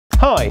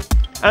Hi,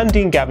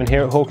 Andy and Gavin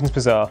here at Hawkin's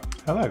Bazaar.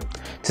 Hello.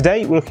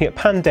 Today we're looking at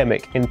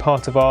Pandemic in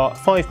part of our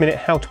 5-minute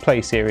How to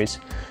Play series.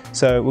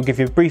 So we'll give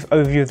you a brief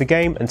overview of the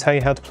game and tell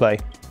you how to play.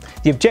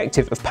 The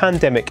objective of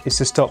Pandemic is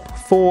to stop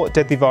 4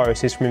 deadly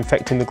viruses from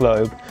infecting the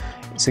globe.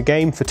 It's a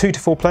game for 2 to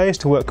 4 players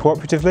to work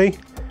cooperatively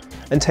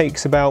and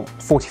takes about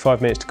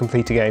 45 minutes to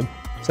complete a game.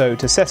 So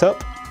to set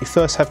up, you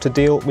first have to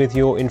deal with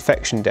your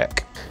infection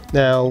deck.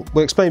 Now,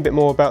 we'll explain a bit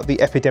more about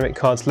the epidemic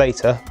cards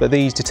later, but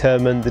these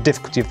determine the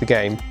difficulty of the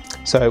game.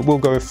 So we'll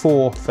go with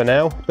 4 for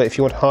now, but if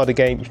you want a harder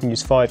game, you can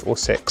use 5 or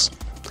 6.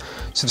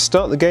 So to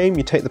start the game,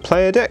 you take the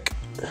player deck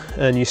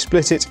and you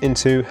split it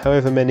into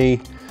however many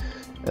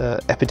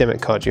epidemic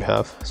cards you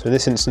have. So in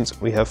this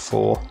instance, we have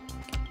 4.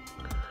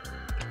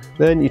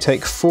 Then you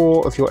take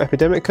 4 of your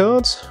epidemic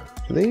cards,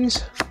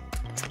 these,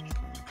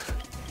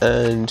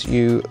 and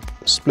you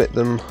split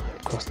them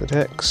across the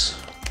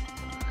decks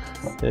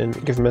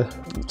and give them a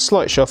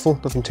slight shuffle,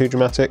 nothing too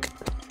dramatic.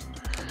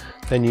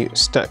 Then you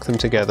stack them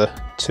together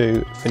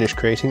to finish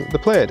creating the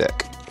player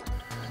deck.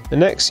 The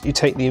next, you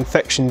take the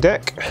infection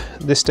deck.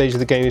 This stage of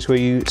the game is where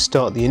you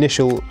start the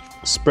initial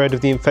spread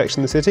of the infection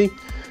in the city.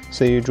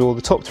 So you draw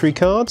the top 3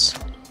 cards,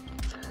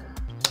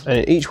 and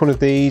in each one of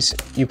these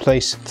you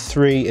place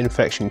 3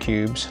 infection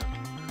cubes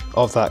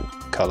of that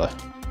colour.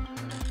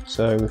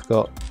 So we've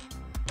got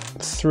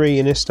 3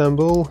 in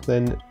Istanbul,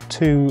 then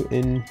 3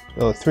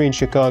 in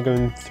Chicago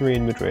and 3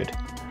 in Madrid.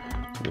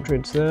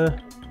 Madrid's there.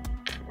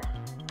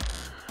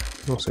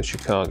 Also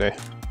Chicago.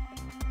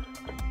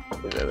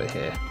 It's over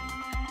here.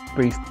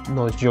 Brief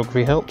knowledge of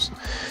geography helps.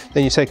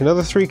 Then you take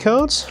another 3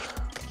 cards.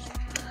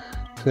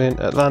 So then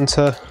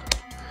Atlanta,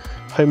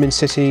 Homin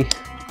City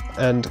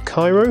and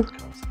Cairo.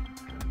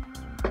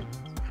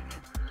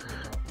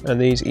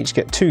 And these each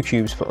get 2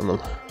 cubes put on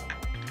them.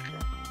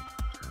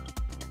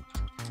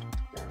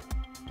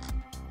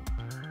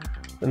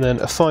 And then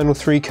a final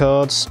 3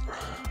 cards.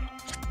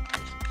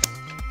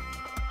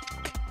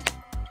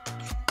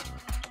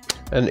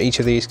 And each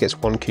of these gets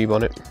 1 cube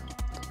on it.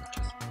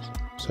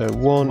 So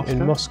 1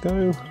 in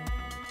Moscow,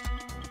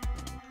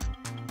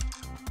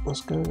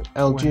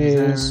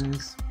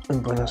 Algiers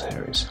and Buenos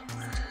Aires.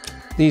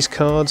 These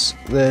cards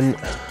then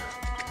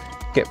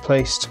get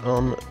placed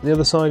on the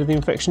other side of the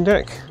infection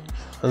deck,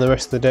 and the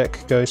rest of the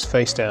deck goes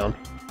face down.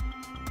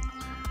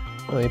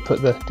 You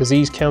put the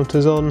disease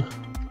counters on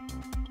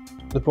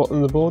the bottom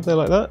of the board there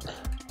like that.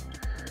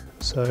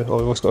 So, we've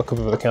also got a couple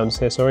of other counters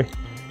here, sorry.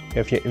 You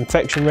have your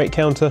infection rate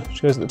counter,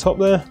 which goes at the top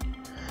there,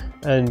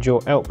 and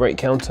your outbreak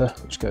counter,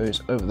 which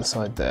goes over the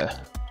side there.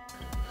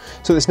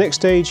 So this next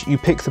stage, you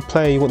pick the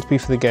player you want to be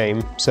for the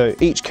game. So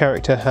each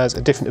character has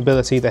a different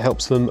ability that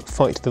helps them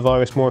fight the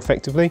virus more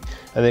effectively,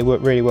 and they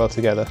work really well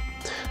together.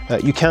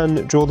 You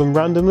can draw them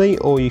randomly,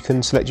 or you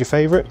can select your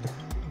favourite.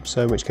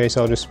 So in which case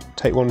I'll just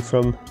take one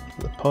from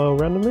the pile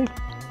randomly.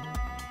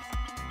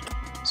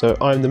 So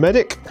I'm the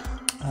medic.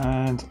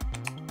 And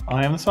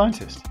I am the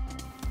scientist.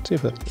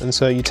 Super. And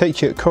so you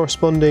take your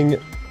corresponding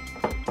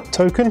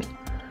token,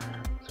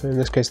 so in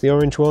this case the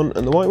orange one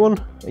and the white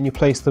one, and you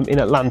place them in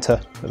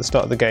Atlanta at the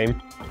start of the game.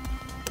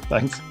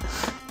 Thanks.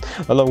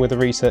 Along with a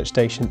research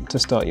station to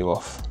start you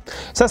off.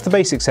 So that's the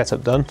basic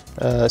setup done.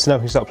 So now we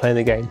can start playing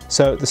the game.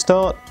 So at the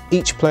start,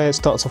 each player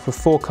starts off with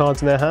 4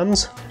 cards in their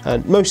hands,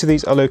 and most of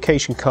these are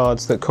location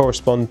cards that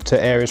correspond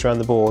to areas around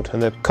the board,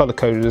 and they're colour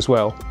coded as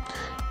well.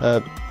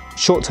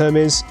 Short term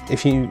is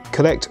if you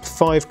collect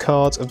 5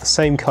 cards of the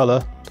same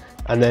colour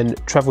and then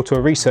travel to a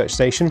research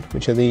station,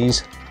 which are these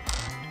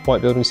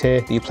white buildings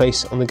here that you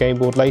place on the game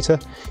board later,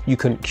 you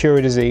can cure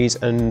a disease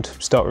and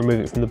start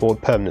removing it from the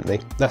board permanently.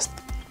 That's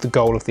the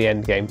goal of the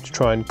end game, to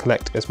try and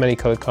collect as many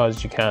coloured cards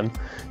as you can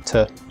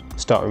to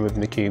start removing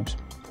the cubes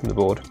from the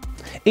board.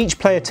 Each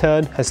player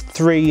turn has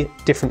 3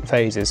 different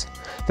phases.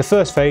 The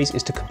first phase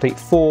is to complete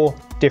 4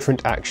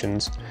 different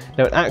actions.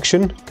 Now an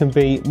action can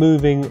be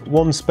moving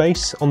 1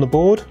 space on the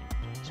board,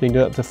 so you can do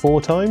it up to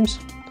 4 times.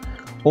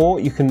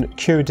 Or you can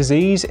cure a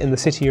disease in the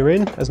city you're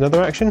in as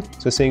another action.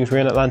 So seeing as we're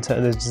in Atlanta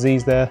and there's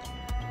disease there,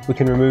 we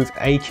can remove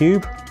a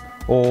cube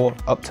or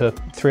up to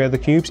 3 other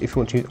cubes if you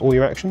want to use all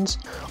your actions.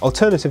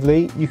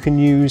 Alternatively, you can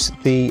use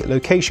the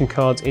location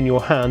cards in your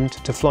hand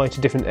to fly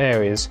to different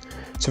areas.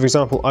 So for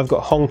example, I've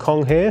got Hong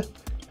Kong here.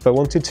 If I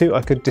wanted to,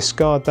 I could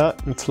discard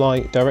that and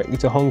fly directly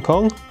to Hong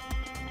Kong.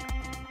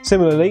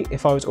 Similarly,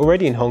 if I was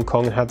already in Hong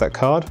Kong and had that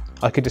card,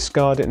 I could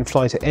discard it and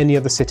fly to any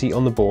other city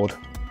on the board.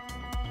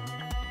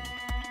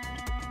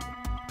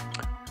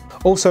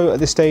 Also at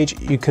this stage,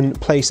 you can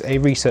place a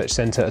research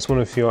centre as one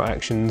of your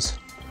actions,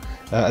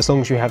 as long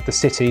as you have the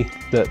city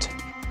that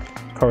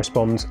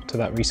corresponds to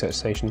that research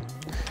station.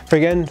 For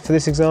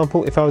this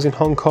example, if I was in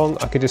Hong Kong,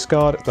 I could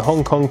discard the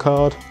Hong Kong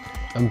card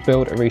and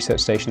build a research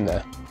station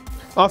there.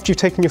 After you've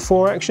taken your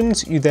 4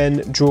 actions, you then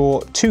draw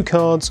 2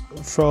 cards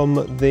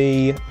from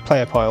the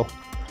player pile.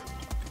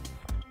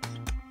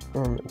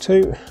 1, 2.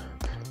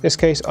 In this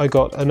case, I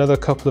got another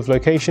couple of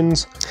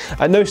locations.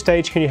 At no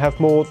stage can you have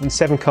more than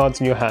 7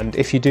 cards in your hand.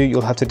 If you do,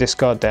 you'll have to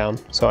discard down.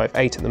 So I have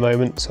 8 at the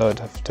moment, so I'd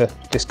have to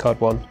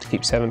discard 1 to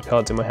keep 7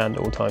 cards in my hand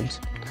at all times.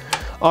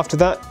 After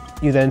that,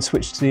 You then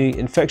switch to the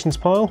infections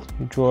pile,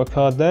 you draw a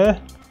card there,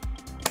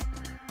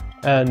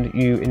 and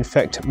you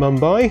infect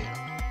Mumbai,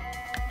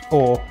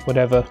 or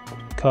whatever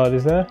card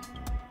is there,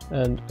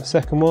 and a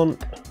second one,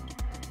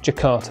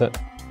 Jakarta.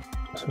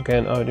 So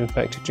again, I would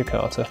infect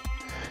Jakarta.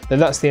 Then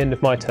that's the end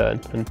of my turn,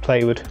 and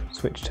play would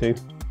switch to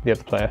the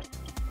other player.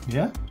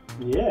 Yeah?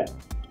 Yeah.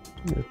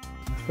 The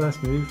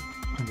first move,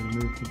 I'm going to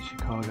move to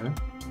Chicago.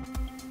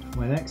 For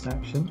my next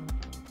action,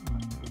 I'm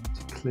going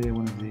to clear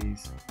one of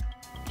these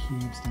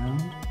cubes down,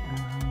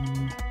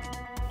 and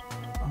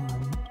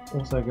I'm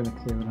also going to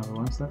clear another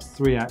one, so that's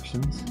 3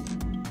 actions.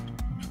 And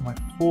for my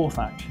 4th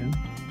action,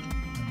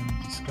 I'm going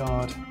to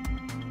discard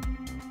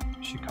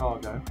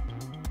Chicago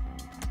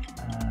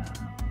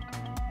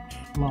and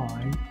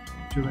fly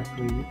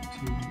directly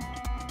to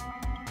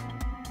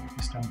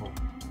Istanbul.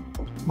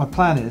 My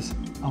plan is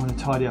I'm going to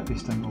tidy up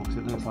Istanbul because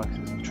it looks like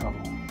it's in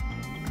trouble.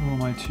 Draw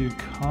my 2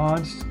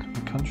 cards,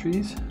 the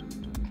countries,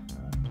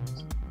 and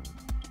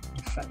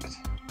infect a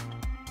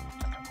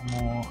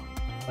couple more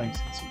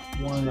places.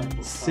 One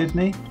in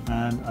Sydney,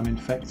 and I'm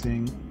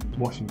infecting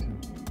Washington.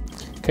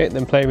 Okay,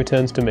 then play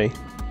returns to me.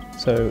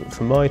 So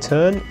for my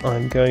turn,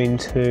 I'm going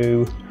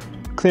to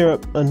clear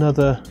up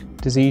another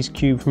disease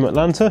cube from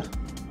Atlanta.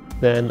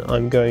 Then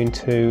I'm going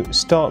to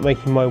start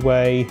making my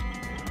way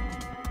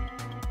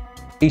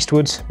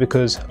eastwards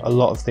because a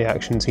lot of the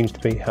action seems to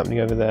be happening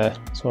over there.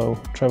 So I'll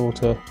travel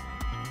to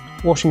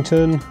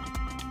Washington,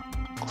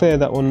 clear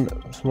that one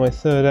for my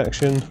 3rd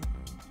action,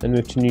 and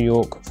move to New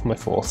York for my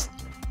 4th.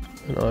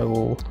 And I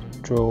will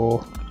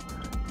draw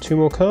 2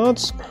 more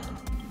cards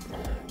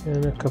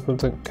in a couple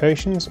of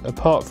locations,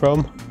 apart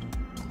from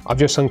I've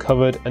just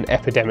uncovered an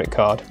epidemic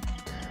card.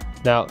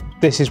 Now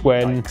this is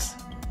when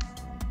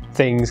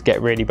things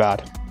get really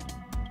bad.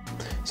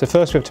 So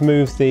first we have to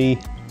move the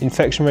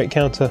infection rate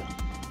counter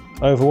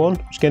over 1,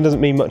 which again doesn't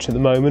mean much at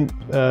the moment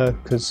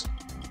because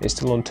it's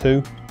still on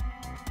 2.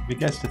 If it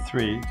gets to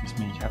 3, it just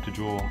means you have to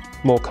draw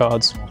more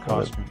cards. to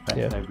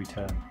infect every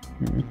turn.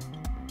 Mm-hmm.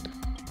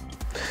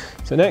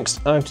 So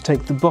next I have to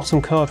take the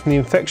bottom card from the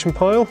infection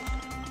pile,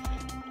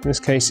 in this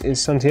case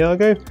is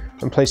Santiago,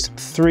 and place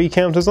 3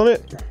 counters on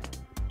it.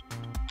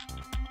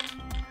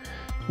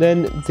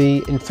 Then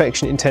the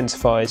infection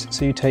intensifies,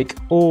 so you take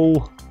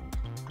all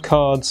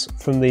cards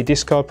from the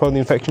discard pile of the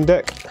infection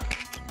deck,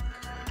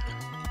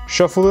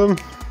 shuffle them,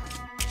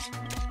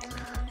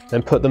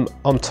 then put them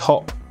on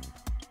top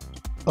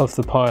of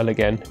the pile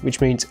again,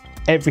 which means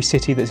every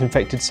city that's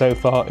infected so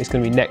far is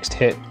going to be next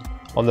hit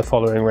on the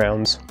following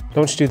rounds.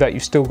 Once you do that,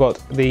 you've still got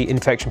the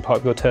infection part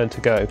of your turn to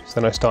go,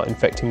 so then I start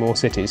infecting more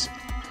cities.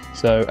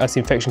 So as the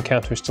infection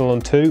counter is still on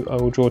 2, I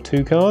will draw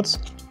 2 cards.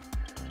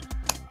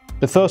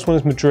 The first one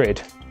is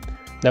Madrid.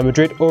 Now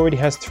Madrid already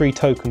has 3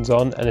 tokens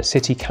on, and a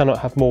city cannot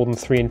have more than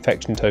 3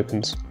 infection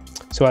tokens.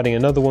 So adding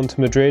another one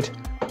to Madrid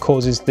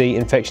causes the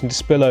infection to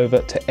spill over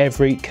to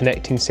every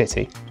connecting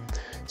city.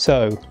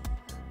 So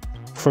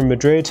from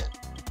Madrid,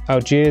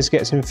 Algiers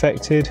gets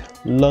infected,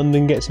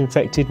 London gets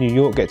infected, New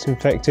York gets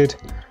infected,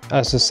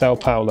 as does Sao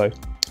Paulo.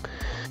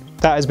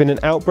 That has been an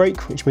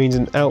outbreak, which means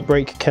an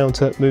outbreak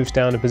counter moves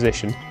down a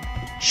position.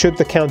 Should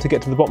the counter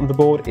get to the bottom of the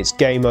board, it's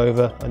game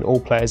over and all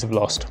players have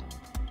lost.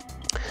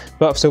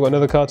 But I've still got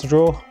another card to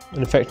draw and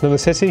infect another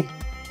city,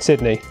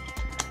 Sydney.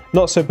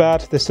 Not so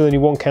bad, there's still only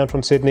 1 counter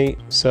on Sydney,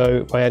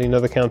 so by adding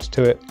another counter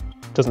to it,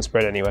 it doesn't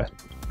spread anywhere.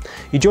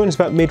 You join us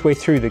about midway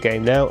through the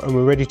game now, and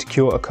we're ready to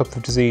cure a couple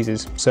of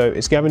diseases. So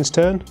it's Gavin's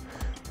turn,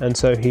 and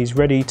so he's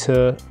ready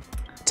to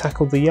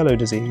tackle the yellow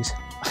disease.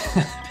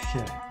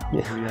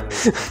 Yellow.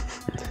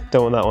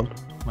 Don't want that one.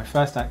 My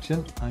first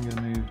action, I'm going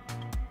to move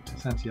to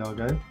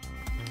Santiago,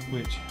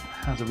 which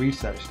has a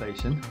research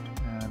station,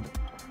 and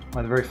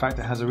by the very fact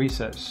it has a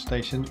research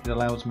station, it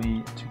allows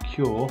me to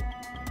cure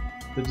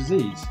the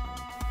disease.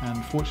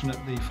 And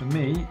fortunately for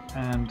me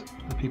and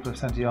the people of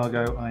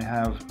Santiago, I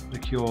have the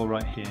cure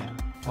right here.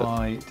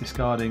 By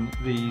discarding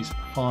these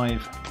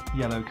 5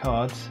 yellow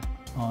cards,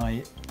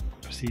 I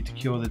proceed to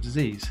cure the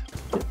disease.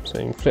 So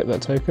you can flip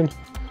that token.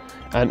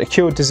 And a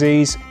cured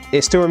disease,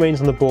 it still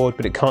remains on the board,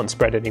 but it can't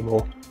spread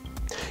anymore.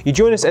 You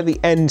join us at the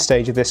end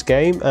stage of this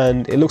game,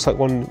 and it looks like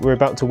one we're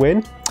about to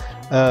win.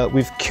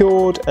 We've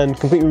cured and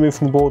completely removed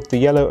from the board the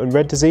yellow and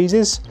red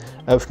diseases.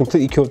 We've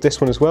completely cured this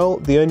one as well.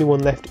 The only one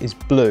left is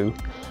blue.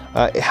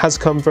 It has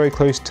come very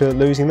close to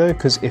losing though,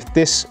 because if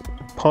this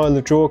pile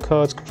of draw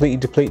cards completely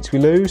depletes, we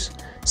lose.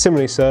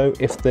 Similarly so,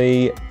 if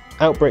the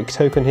outbreak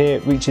token here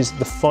reaches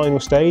the final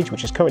stage,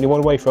 which is currently 1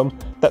 away from,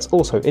 that's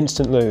also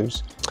instant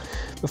lose.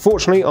 But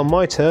fortunately, on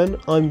my turn,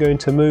 I'm going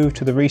to move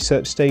to the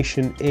research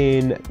station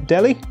in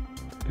Delhi.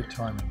 Good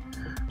timing.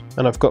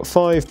 And I've got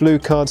 5 blue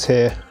cards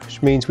here,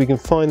 which means we can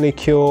finally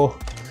cure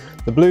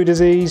the blue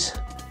disease.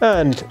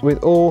 And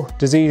with all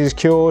diseases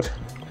cured,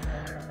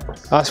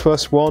 that's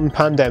plus 1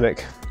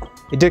 pandemic.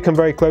 It did come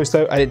very close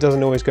though, and it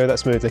doesn't always go that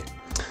smoothly.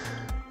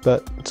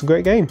 But it's a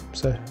great game,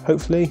 so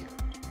hopefully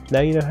now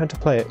you know how to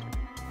play it.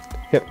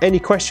 If you have any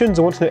questions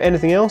or want to know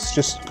anything else,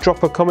 just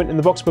drop a comment in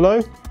the box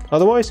below.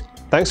 Otherwise,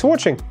 thanks for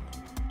watching.